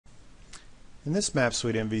In this Map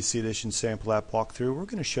Suite MVC Edition sample app walkthrough, we're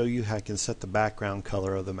going to show you how you can set the background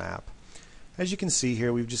color of the map. As you can see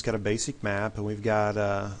here, we've just got a basic map, and we've got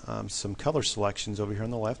some color selections over here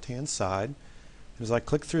on the left hand side. As I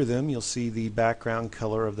click through them, you'll see the background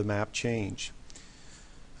color of the map change.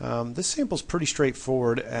 This sample is pretty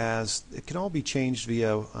straightforward, as it can all be changed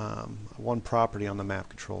via one property on the map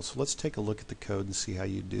control. So let's take a look at the code and see how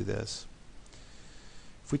you do this.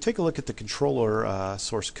 If we take a look at the controller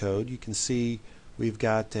source code, you can see we've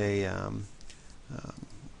got a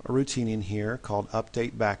routine in here called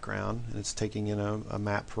update background, and it's taking in a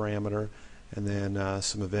map parameter and then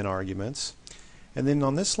some event arguments. And then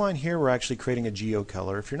on this line here, we're actually creating a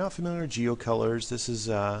geocolor. If you're not familiar with geocolors, this is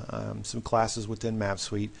some classes within Map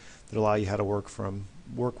Suite that allow you how to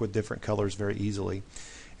work with different colors very easily.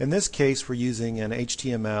 In this case, we're using an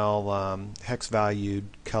HTML hex valued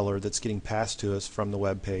color that's getting passed to us from the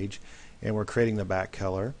web page, and we're creating the back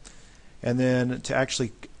color. And then to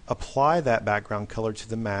actually apply that background color to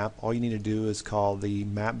the map, all you need to do is call the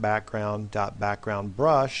map background.background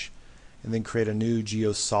brush, and then create a new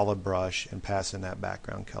GeoSolid brush and pass in that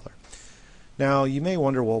background color. Now you may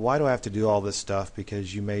wonder, well, why do I have to do all this stuff?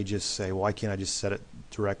 Because you may just say, why can't I just set it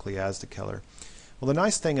directly as the color? Well, the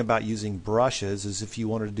nice thing about using brushes is if you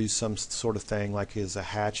wanted to do some sort of thing like as a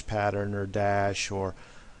hatch pattern or dash or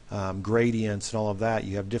gradients and all of that,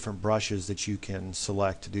 you have different brushes that you can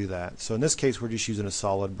select to do that. So in this case, we're just using a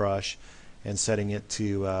solid brush and setting it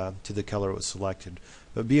to the color it was selected.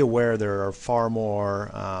 But be aware there are far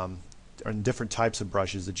more different types of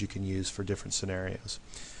brushes that you can use for different scenarios.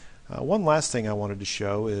 One last thing I wanted to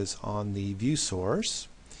show is on the view source,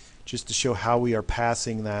 just to show how we are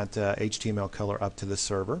passing that HTML color up to the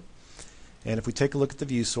server. And if we take a look at the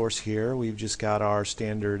view source here, we've just got our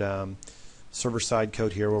standard server-side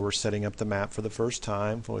code here where we're setting up the map for the first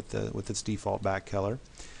time with its default back color.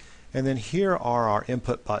 And then here are our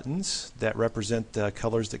input buttons that represent the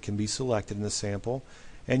colors that can be selected in the sample.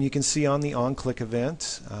 And you can see on the on-click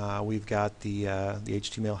event, we've got the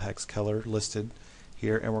HTML hex color listed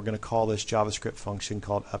here, and we're going to call this JavaScript function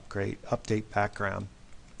called update background.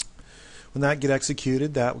 When that gets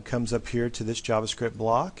executed, that comes up here to this JavaScript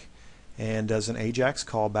block and does an AJAX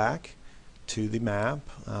callback to the map,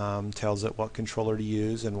 tells it what controller to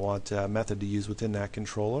use and what method to use within that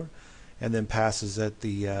controller, and then passes it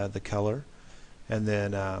the color, and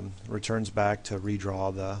then returns back to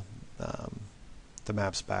redraw the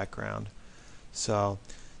map's background. So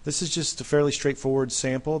this is just a fairly straightforward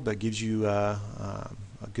sample, but gives you a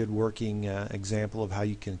good working example of how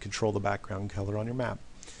you can control the background color on your map.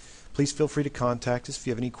 Please feel free to contact us if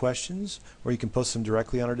you have any questions, or you can post them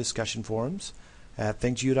directly on our discussion forums at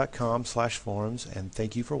thinkgeo.com/forums, and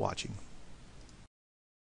thank you for watching.